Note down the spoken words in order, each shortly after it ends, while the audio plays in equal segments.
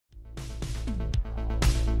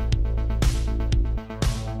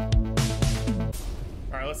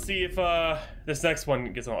let's see if this next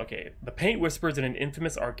one gets on. Okay, the paint whispers in an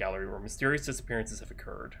infamous art gallery where mysterious disappearances have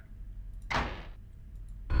occurred.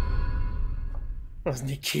 Those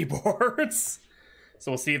neat keyboards.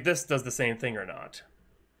 So we'll see if this does the same thing or not.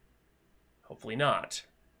 Hopefully not.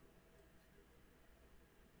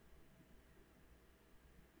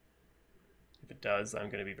 If it does, I'm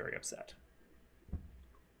going to be very upset.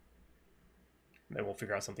 And then we'll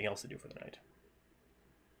figure out something else to do for the night.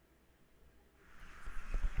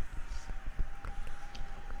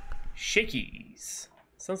 Shakes.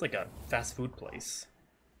 Sounds like a fast food place.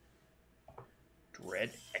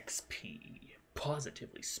 Dread XP.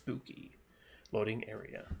 Positively spooky. Loading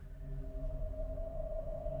area.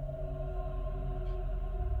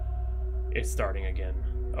 It's starting again.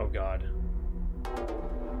 Oh god.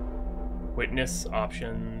 Witness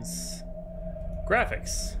options.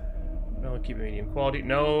 Graphics. No, keep it medium quality.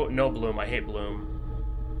 No bloom. I hate bloom.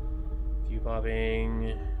 View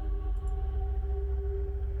bobbing.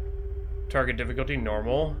 Target difficulty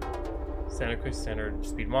normal. Standard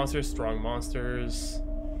speed monsters, strong monsters.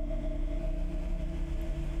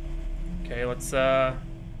 Okay, let's try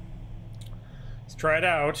it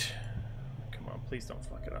out. Come on, please don't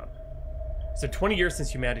fuck it up. It's been 20 years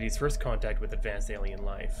since humanity's first contact with advanced alien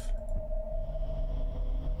life.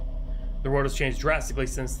 The world has changed drastically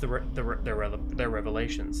since their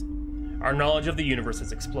revelations. Our knowledge of the universe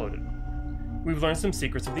has exploded. We've learned some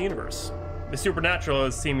secrets of the universe. The supernatural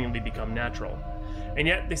has seemingly become natural, and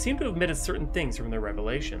yet they seem to have omitted certain things from their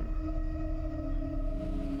revelation.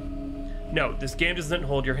 Note, this game doesn't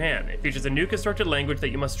hold your hand. It features a new constructed language that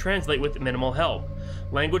you must translate with minimal help.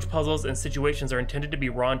 Language puzzles and situations are intended to be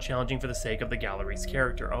raw and challenging for the sake of the Gallerie's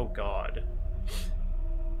character. Oh god.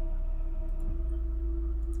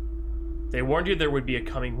 They warned you there would be a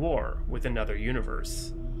coming war with another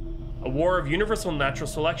universe. A war of universal natural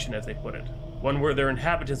selection, as they put it. One where their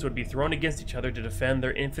inhabitants would be thrown against each other to defend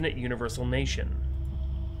their infinite universal nation.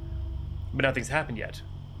 But nothing's happened yet.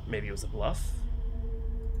 Maybe it was a bluff?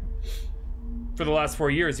 For the last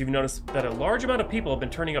 4 years, you've noticed that a large amount of people have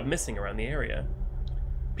been turning up missing around the area.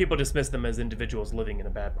 People dismiss them as individuals living in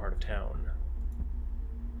a bad part of town.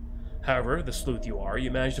 However, the sleuth you are,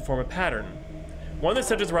 you managed to form a pattern. One that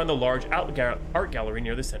centers around the large art gallery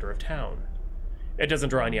near the center of town. It doesn't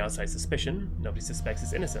draw any outside suspicion. Nobody suspects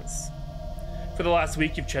its innocence. For the last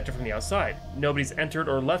week, you've checked it from the outside. Nobody's entered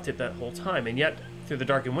or left it that whole time, and yet, through the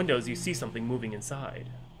darkened windows, you see something moving inside.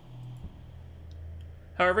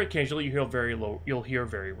 However, occasionally you'll hear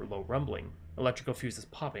very low rumbling, electrical fuses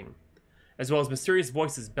popping, as well as mysterious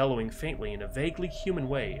voices bellowing faintly in a vaguely human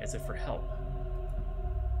way as if for help.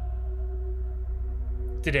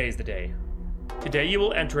 Today is the day. Today you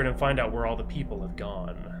will enter it and find out where all the people have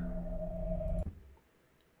gone.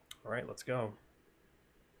 Alright, let's go.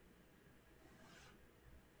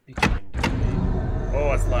 Be kind to me. Oh,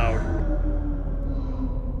 that's loud.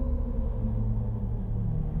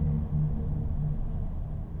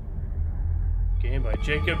 Game by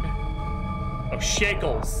Jacob. Oh,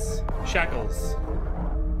 Shakles. Shakles.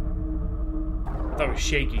 I thought it was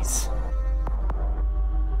Shakies.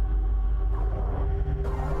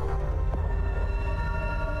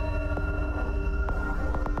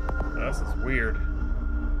 Oh, this is weird.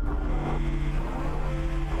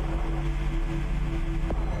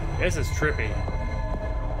 This is trippy.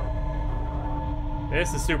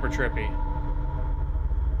 This is super trippy.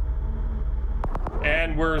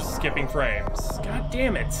 And we're skipping frames. God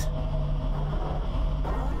damn it.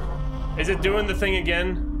 Is it doing the thing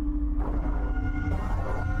again?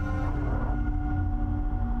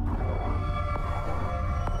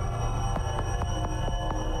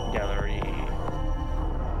 Gallery.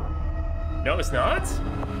 No, it's not?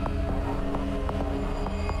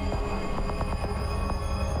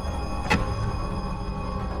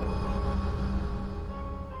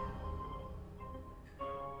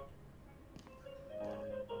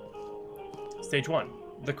 Stage 1,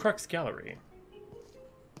 the Crux Gallery.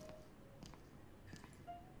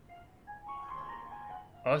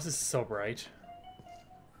 Oh, this is so bright.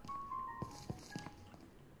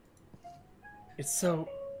 It's so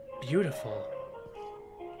beautiful.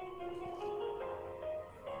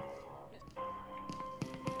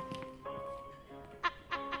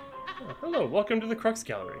 Oh, hello, welcome to the Crux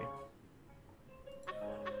Gallery.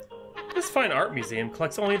 This fine art museum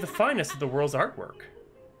collects only the finest of the world's artwork.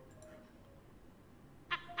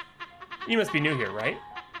 You must be new here, right?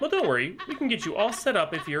 Well, don't worry. We can get you all set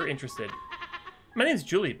up if you're interested. My name's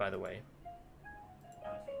Julie, by the way.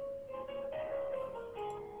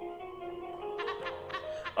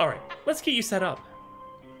 Alright, let's get you set up.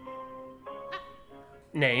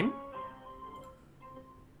 Name?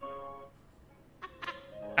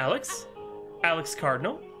 Alex? Alex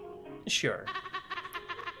Cardinal? Sure.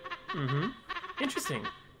 Interesting.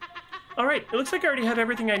 Alright, it looks like I already have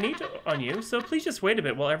everything I need on you, so please just wait a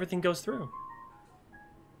bit while everything goes through.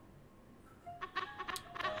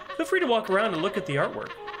 Feel free to walk around and look at the artwork.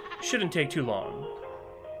 Shouldn't take too long.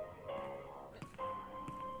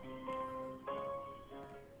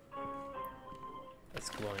 That's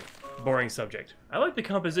glowing. Boring subject. I like the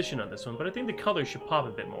composition on this one, but I think the colors should pop a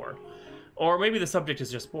bit more. Or maybe the subject is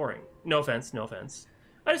just boring. No offense, no offense.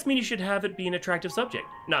 I just mean you should have it be an attractive subject.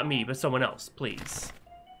 Not me, but someone else, please.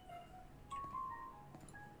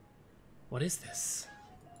 What is this?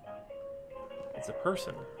 It's a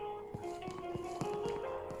person.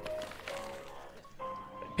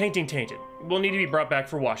 Painting tainted. Will need to be brought back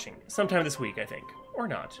for washing. Sometime this week, I think. Or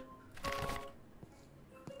not.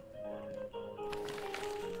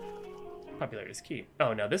 Popularity is key.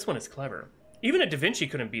 Oh, now this one is clever. Even a Da Vinci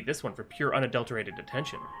couldn't beat this one for pure unadulterated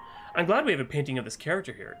attention. I'm glad we have a painting of this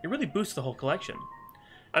character here. It really boosts the whole collection.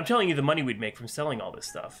 I'm telling you the money we'd make from selling all this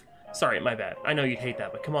stuff. Sorry, my bad. I know you'd hate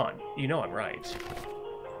that, but come on. You know I'm right.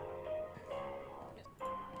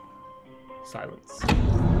 Silence.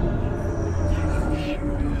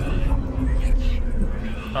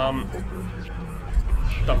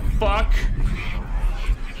 The fuck?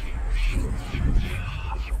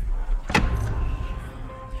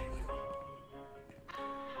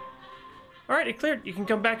 Alright, it cleared. You can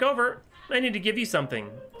come back over. I need to give you something.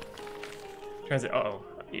 Transit. Uh-oh.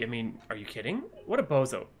 I mean, are you kidding? What a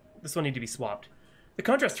bozo. This will need to be swapped. The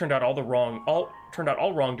contrast turned out all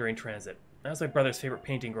wrong during transit. That was my brother's favorite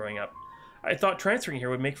painting growing up. I thought transferring here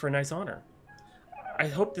would make for a nice honor. I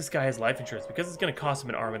hope this guy has life insurance because it's going to cost him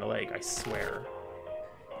an arm and a leg, I swear.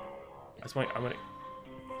 I'm gonna...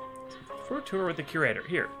 For a tour with the curator.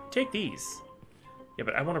 Here, take these. Yeah,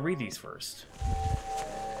 but I want to read these first.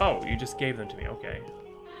 Oh, you just gave them to me, okay.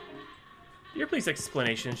 Your police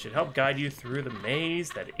explanation should help guide you through the maze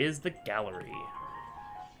that is the gallery.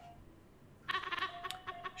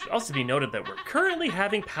 Should also be noted that we're currently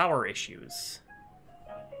having power issues.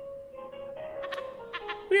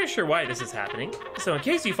 We aren't sure why this is happening, so in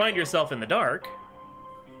case you find yourself in the dark,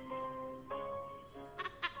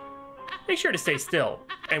 make sure to stay still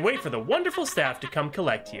and wait for the wonderful staff to come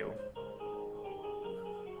collect you.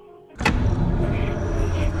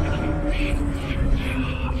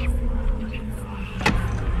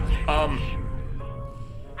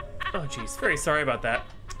 Oh jeez, very sorry about that.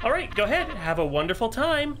 Alright, go ahead, have a wonderful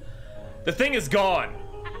time. The thing is gone.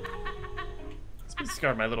 Let's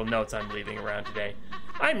discard my little notes I'm leaving around today.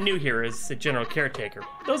 I'm new here as a general caretaker.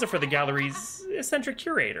 Those are for the gallery's eccentric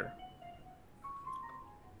curator.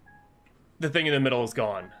 The thing in the middle is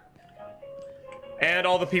gone. And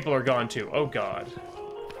all the people are gone too. Oh god.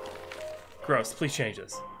 Gross, please change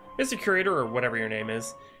this. Mr. Curator, or whatever your name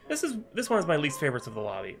is, this one is my least favorites of the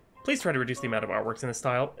lobby. Please try to reduce the amount of artworks in this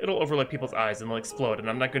style. It'll overlook people's eyes and they'll explode, and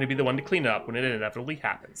I'm not going to be the one to clean it up when it inevitably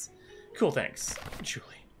happens. Cool, thanks. Julie.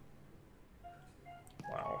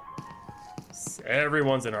 Wow.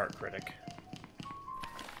 Everyone's an art critic.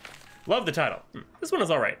 Love the title. This one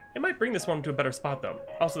is alright. It might bring this one to a better spot, though.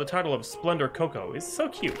 Also, the title of Splendor Coco is so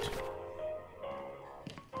cute.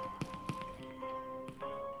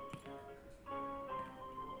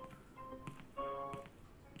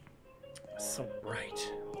 So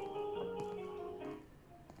bright.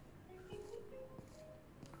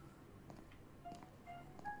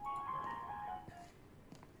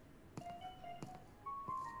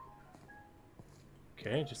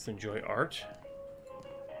 Okay, just enjoy art.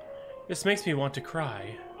 This makes me want to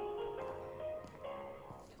cry.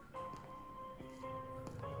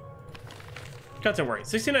 Content warning.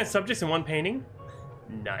 69 subjects in one painting?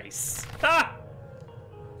 Nice. Ah!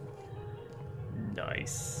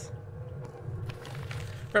 Nice.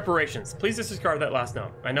 Reparations. Please disregard that last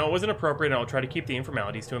note. I know it wasn't appropriate and I'll try to keep the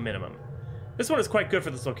informalities to a minimum. This one is quite good for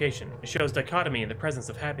this location. It shows dichotomy in the presence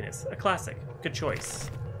of happiness. A classic. Good choice.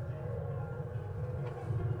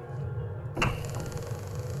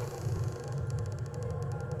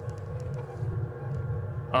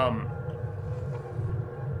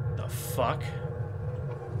 The fuck?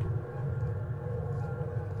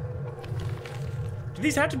 Do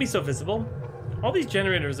these have to be so visible? All these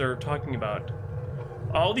generators you're talking about,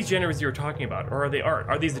 or are they art?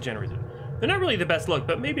 Are these the generators? They're not really the best look,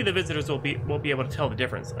 but maybe the visitors won't be able to tell the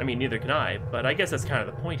difference. I mean, neither can I, but I guess that's kind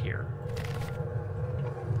of the point here.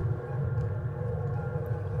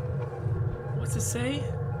 What's it say?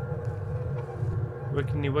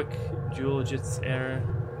 Wikniwik Julejits Air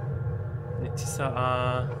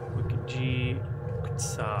Nitisa Wikiji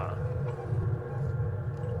Kutsa.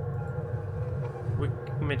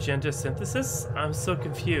 Magenta synthesis? I'm so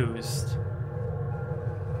confused.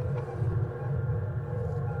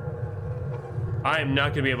 I am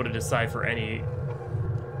not going to be able to decipher any...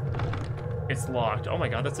 It's locked. Oh my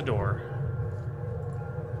god, that's a door.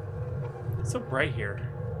 It's so bright here.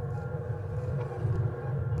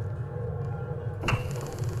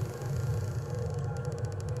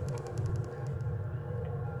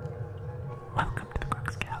 Welcome to the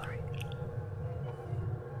Crux Gallery.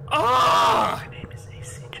 Ah! My name is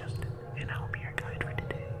AC Justin, and I will be your guide for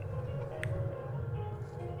today.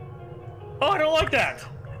 Oh, I don't like that!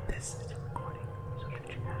 This is a recording, so should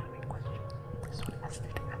you have any questions, please don't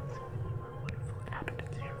hesitate to ask. Our wonderful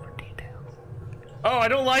inhabitants here for details. Oh, I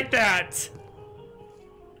don't like that!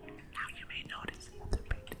 Now you may notice that the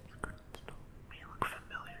paintings across the stone may look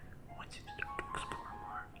familiar once you start to explore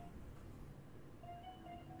more.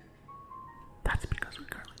 That's because we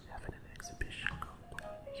currently have an exhibition called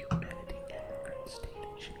Humanity and the Current State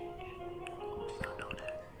of Change, also known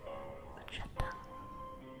as Magenta.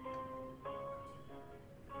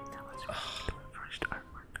 Now let's move to our first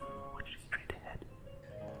artwork, which is straight ahead.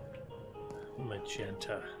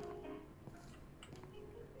 Magenta.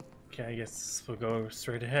 Okay, I guess we'll go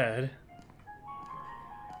straight ahead.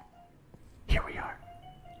 Here we are.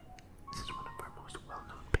 This is one of our most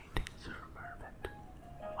well-known paintings from our event.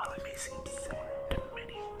 While it may seem similar to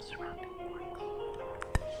many of the surrounding works,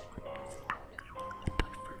 this one is actually a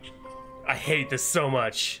divergence. I hate this so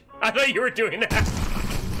much. I thought you were doing that.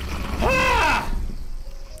 Ah!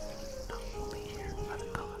 Not only here are the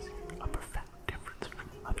colors a profound difference from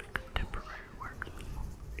other contemporary works,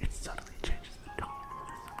 it subtly changes the tone of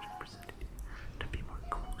the subject presented to be more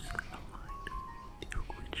closely aligned with the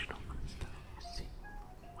original style you see,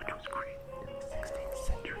 which was created in the 16th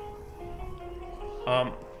century.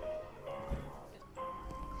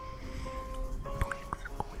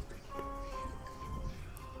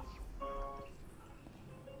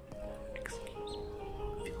 Excuse me,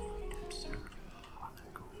 feel free to observe while I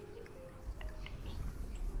go.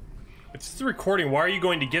 It's just a recording. Why are you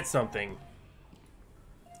going to get something?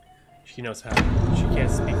 She knows how. She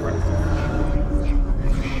can't speak right.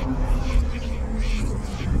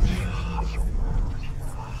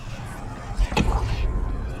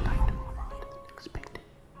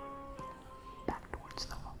 Back towards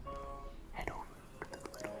the hall. Head over to the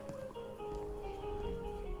little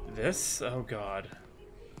room. This? Oh god.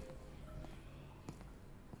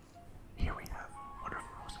 Here we have one of the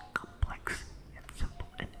most complex yet simple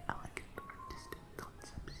and elegant artistic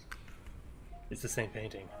concepts. It's the same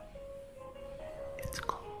painting. It's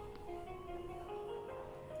called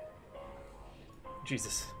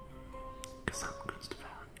Jesus.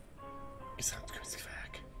 Gesamtkunstwerk.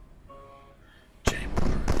 Gesamtkunstwerk.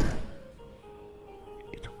 J-word.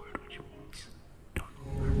 It's a word which means total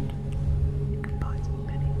art. It combines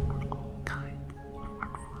many or all kinds of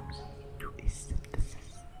art forms to a synthesis.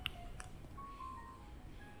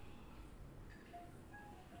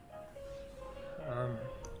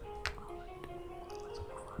 Let's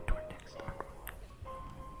move on to our next artwork.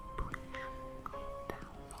 Please go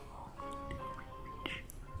down the hall to reach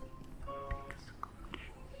the biggest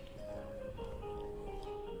collection.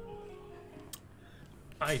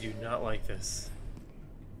 I do not like this.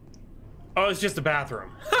 Oh, it's just a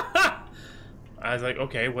bathroom. I was like,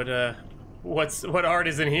 okay, what art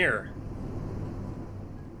is in here?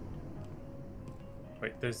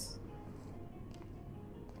 Wait, there's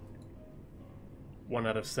 1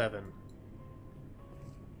 out of 7.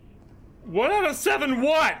 1 out of 7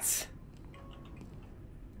 what?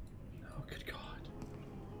 Oh, good God.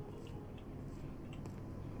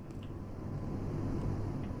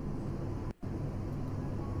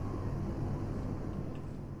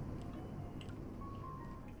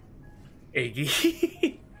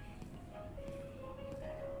 Iggy.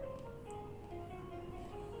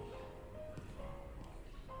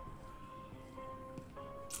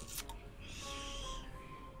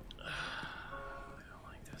 I don't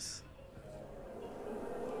like this.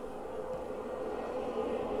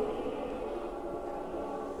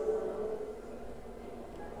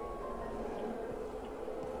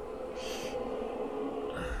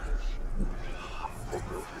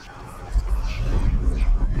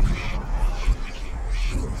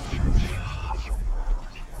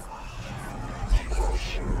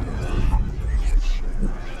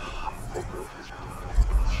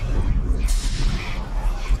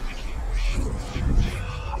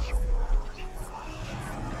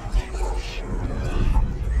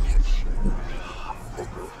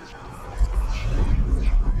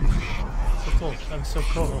 cool. I'm so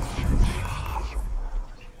cool.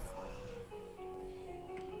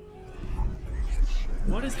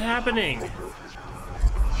 What is happening?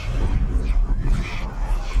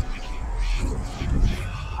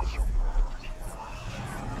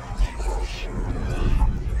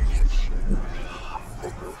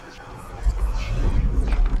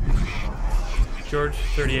 George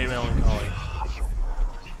 38 Melancholy.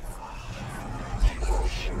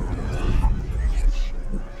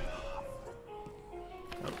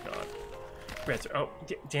 Oh god. Oh,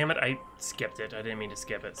 damn it, I skipped it. I didn't mean to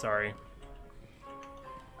skip it, sorry.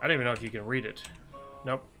 I don't even know if you can read it.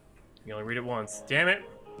 Nope. You only read it once. Damn it!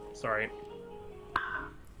 Sorry.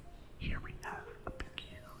 Here we have a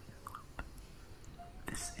peculiar group.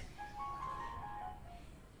 This is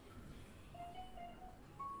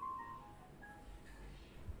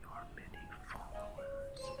your many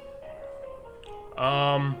followers.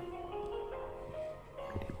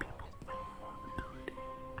 Many people with vulnerability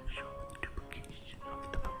show the duplication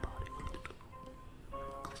of the body of the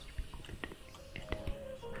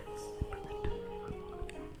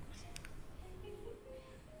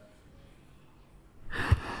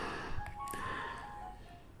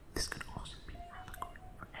This could also be an allegory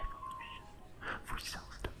for evolution, for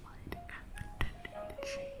self-dividing, attending to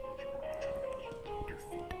change to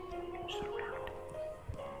fit your surroundings.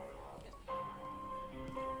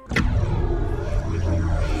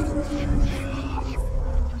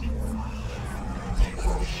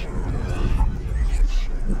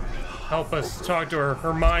 Help us talk to her.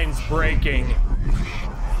 Her mind's breaking.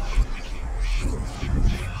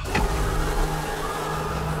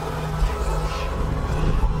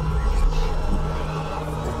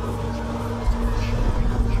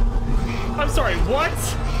 I'm sorry, what?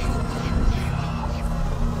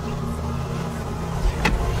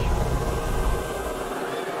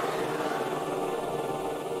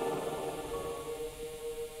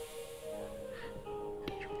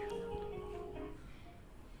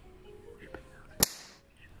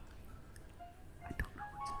 I don't know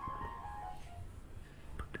what's happening,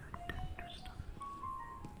 but I intend to stop.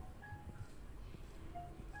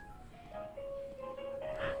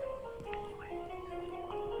 Anyway,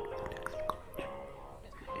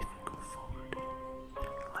 if you go forward,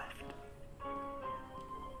 left.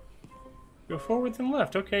 Go forwards and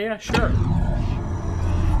left. Okay, yeah, sure.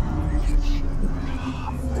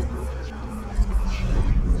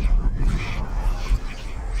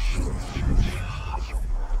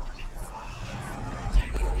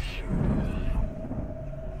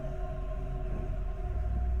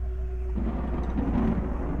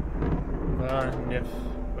 Nif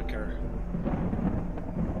Wicker.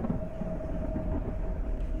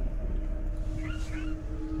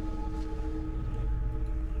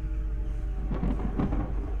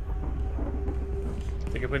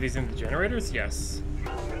 Think I put these in the generators? Yes.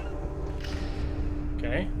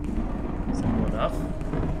 Okay. Simple enough.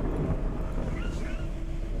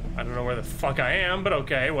 I don't know where the fuck I am, but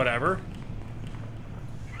okay, whatever.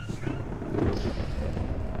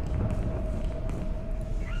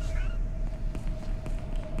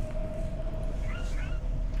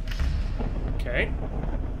 Okay.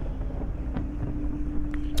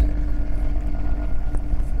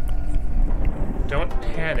 Don't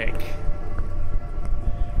panic.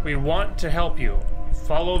 We want to help you.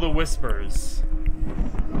 Follow the whispers.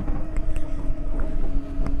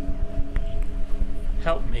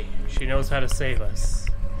 Help me. She knows how to save us.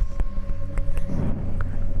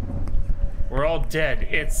 We're all dead.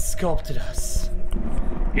 It sculpted us.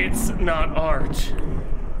 It's not art.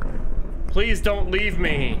 Please don't leave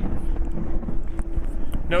me.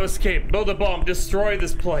 No escape. Build a bomb. Destroy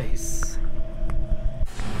this place.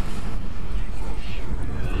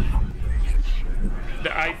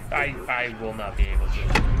 I will not be able to.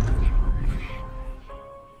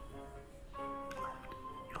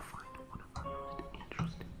 You'll find one of our most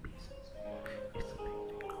interesting pieces. It's a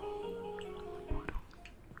painting called Portal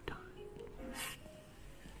Time.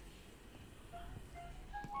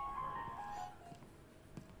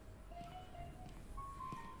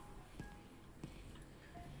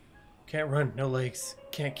 Can't run, no legs.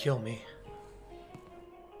 Can't kill me.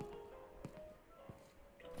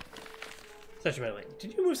 Such a meddling.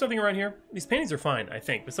 Did you move something around here? These paintings are fine, I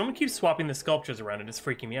think, but someone keeps swapping the sculptures around and it's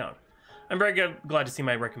freaking me out. I'm very glad to see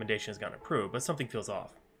my recommendation has gotten approved, but something feels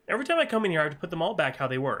off. Every time I come in here, I have to put them all back how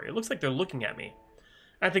they were. It looks like they're looking at me.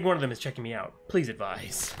 I think one of them is checking me out. Please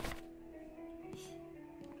advise.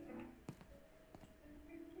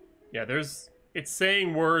 Yeah, it's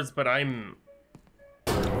saying words, but I'm...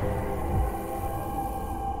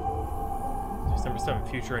 December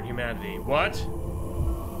 7th, Future and Humanity. What?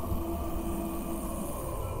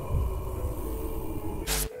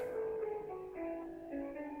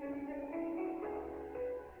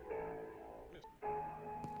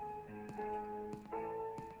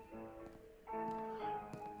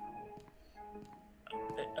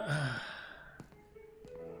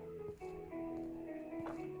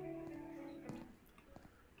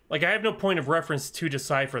 Like, I have no point of reference to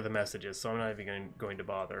decipher the messages, so I'm not even going to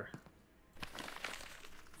bother.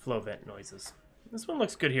 Flow vent noises. This one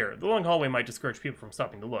looks good here. The long hallway might discourage people from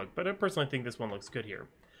stopping to look, but I personally think this one looks good here.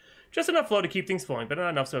 Just enough flow to keep things flowing, but not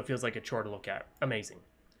enough so it feels like a chore to look at. Amazing.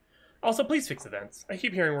 Also, please fix the vents. I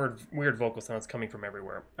keep hearing weird vocal sounds coming from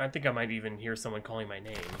everywhere. I think I might even hear someone calling my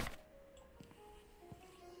name.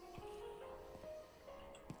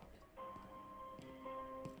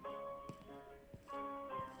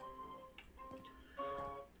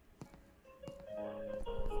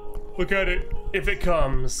 Look at it if it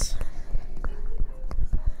comes.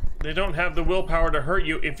 They don't have the willpower to hurt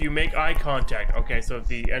you if you make eye contact. Okay, so if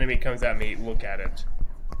the enemy comes at me, look at it.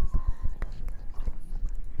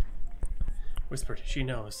 Whispered, she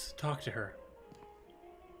knows. Talk to her.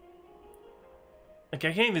 Like,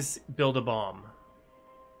 I can't even build a bomb.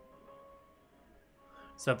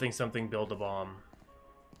 Something, something, build a bomb.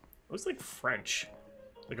 It was like French.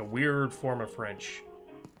 Like a weird form of French.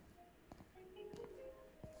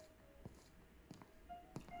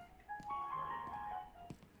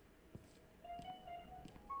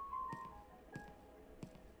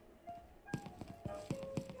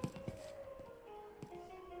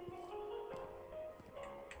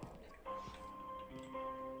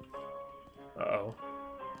 Uh-oh.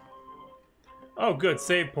 Oh, good.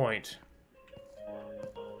 Save point.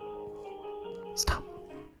 Stop.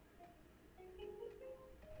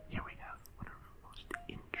 Here we have one of the most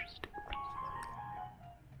interesting pieces.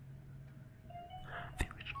 The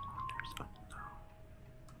original authors unknown.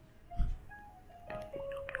 And we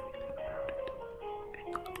don't know anything about it.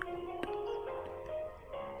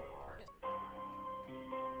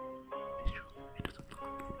 Visually, it doesn't look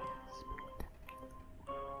like it is spectacular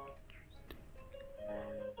or interesting.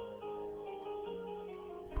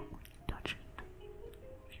 But when you touch it,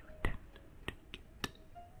 you tend to get.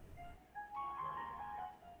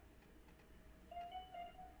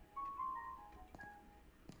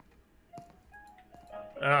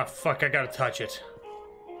 Ah, fuck, I gotta touch it.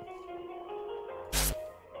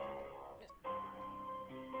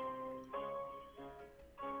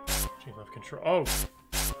 Change left control. Oh,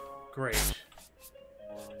 great.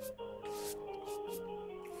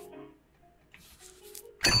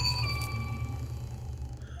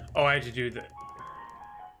 Oh, I had to do that.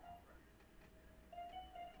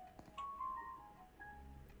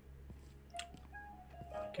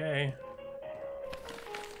 Okay.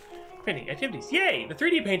 Painting activities. Yay! The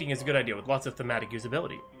 3D painting is a good idea with lots of thematic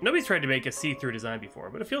usability. Nobody's tried to make a see-through design before,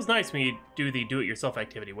 but it feels nice when you do the do-it-yourself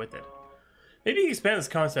activity with it. Maybe you can expand this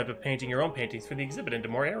concept of painting your own paintings for the exhibit into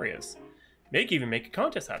more areas. Maybe even make a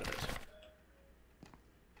contest out of it.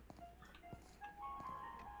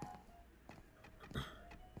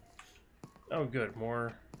 Oh, good.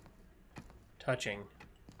 More touching.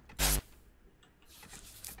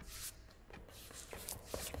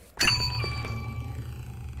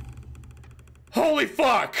 Holy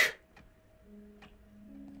fuck!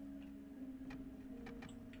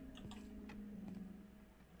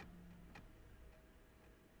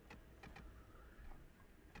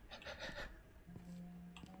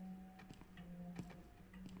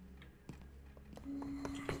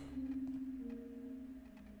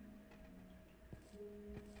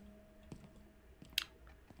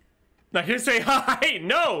 Not gonna say hi!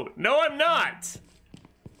 No! No, I'm not!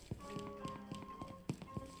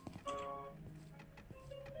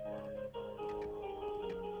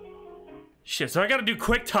 Shit, so I gotta do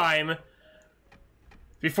quick time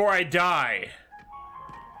before I die.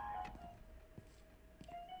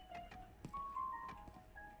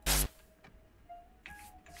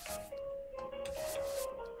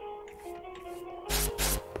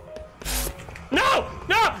 No!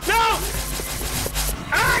 No! No!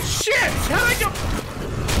 Ah, shit! How'd I go?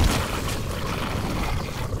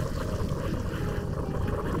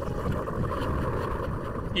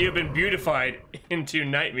 You've been beautified into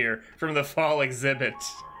nightmare from the fall exhibit.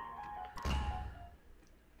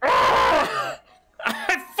 Oh!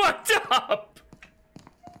 I fucked up!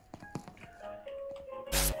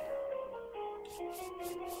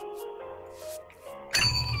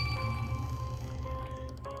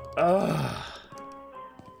 Ugh.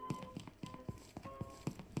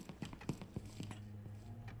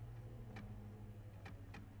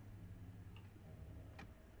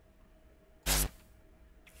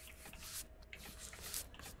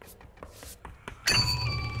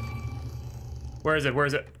 Where is it? Where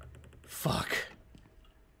is it? Fuck.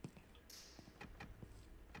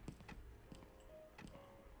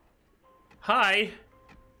 Hi.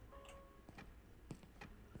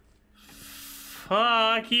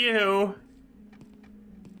 Fuck you.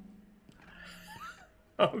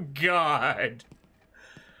 Oh god.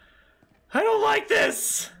 I don't like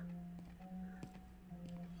this.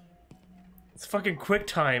 It's fucking quick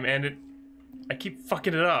time and I keep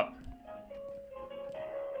fucking it up.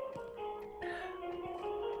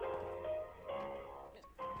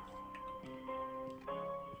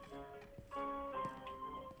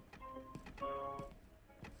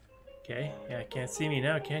 Okay, yeah, can't see me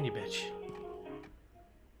now, can you, bitch?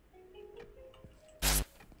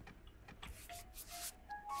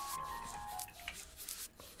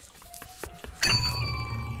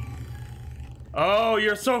 Oh,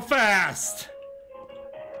 you're so fast!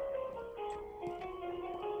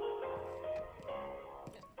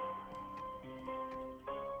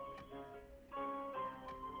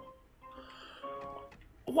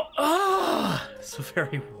 What? Ah! So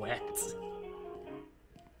very wet.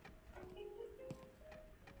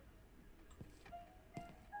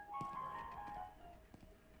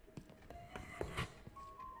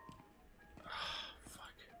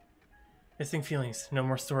 Missing feelings. No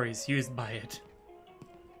more stories. Used by it.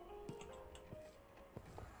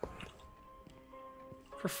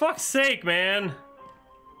 For fuck's sake, man!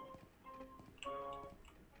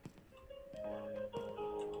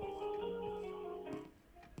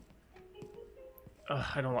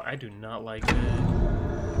 I do not like it.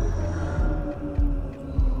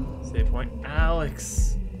 Save point.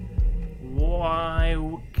 Alex! Why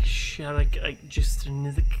shall I just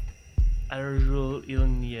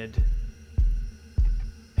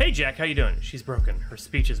Hey Jack, how you doing? She's broken. Her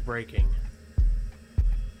speech is breaking.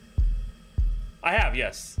 I have,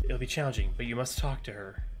 yes. It'll be challenging, but you must talk to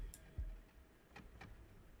her.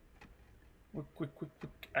 Quick.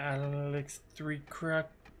 Alex, 3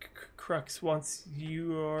 crux wants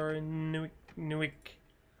you are Newick.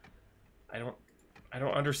 I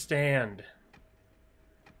don't understand.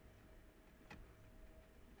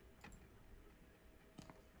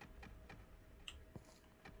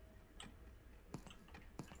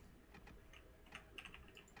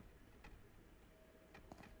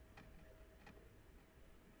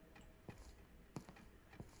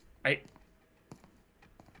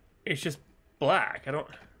 It's just black. I don't...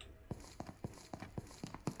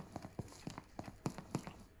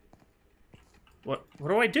 What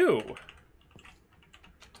do I do?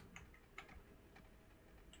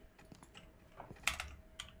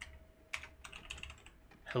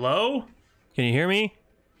 Hello? Can you hear me?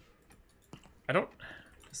 I don't...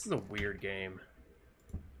 This is a weird game.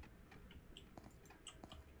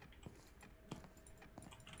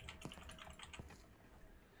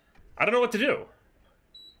 I don't know what to do.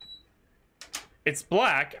 It's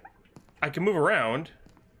black. I can move around.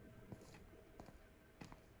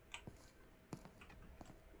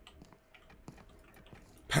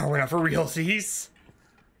 Power out for realsies.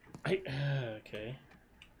 Okay.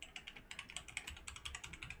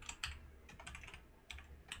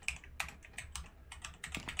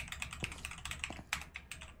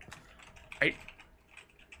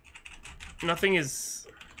 Nothing is...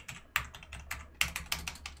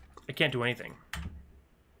 I can't do anything.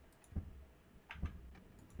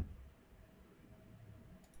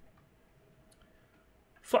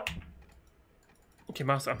 Fuck. Okay,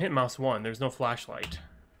 mouse. I'm hitting mouse 1. There's no flashlight.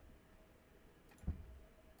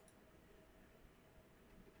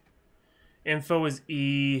 Info is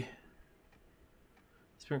E.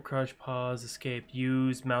 Sprint, crouch, pause, escape,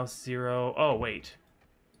 use, mouse 0. Oh, wait.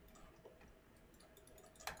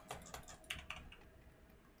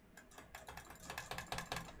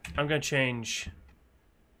 I'm gonna change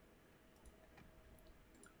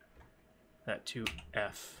that to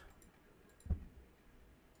F.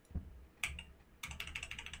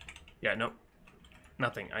 Yeah, nope.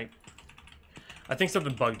 Nothing. I think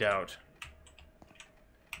something bugged out.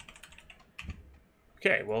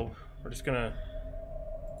 Okay, well, we're just gonna...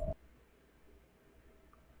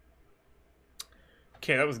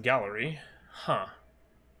 Okay, that was Gallerie. Huh.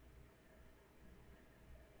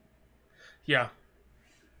 Yeah.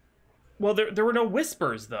 Well, there were no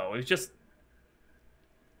whispers, though. It was just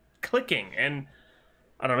clicking, and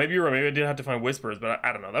I don't know, maybe you're right. Maybe I did have to find whispers, but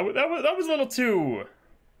I don't know. That was a little too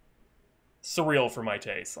surreal for my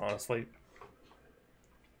taste, honestly.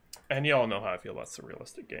 And y'all know how I feel about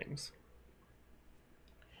surrealistic games.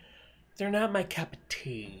 They're not my cup of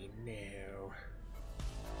tea, no.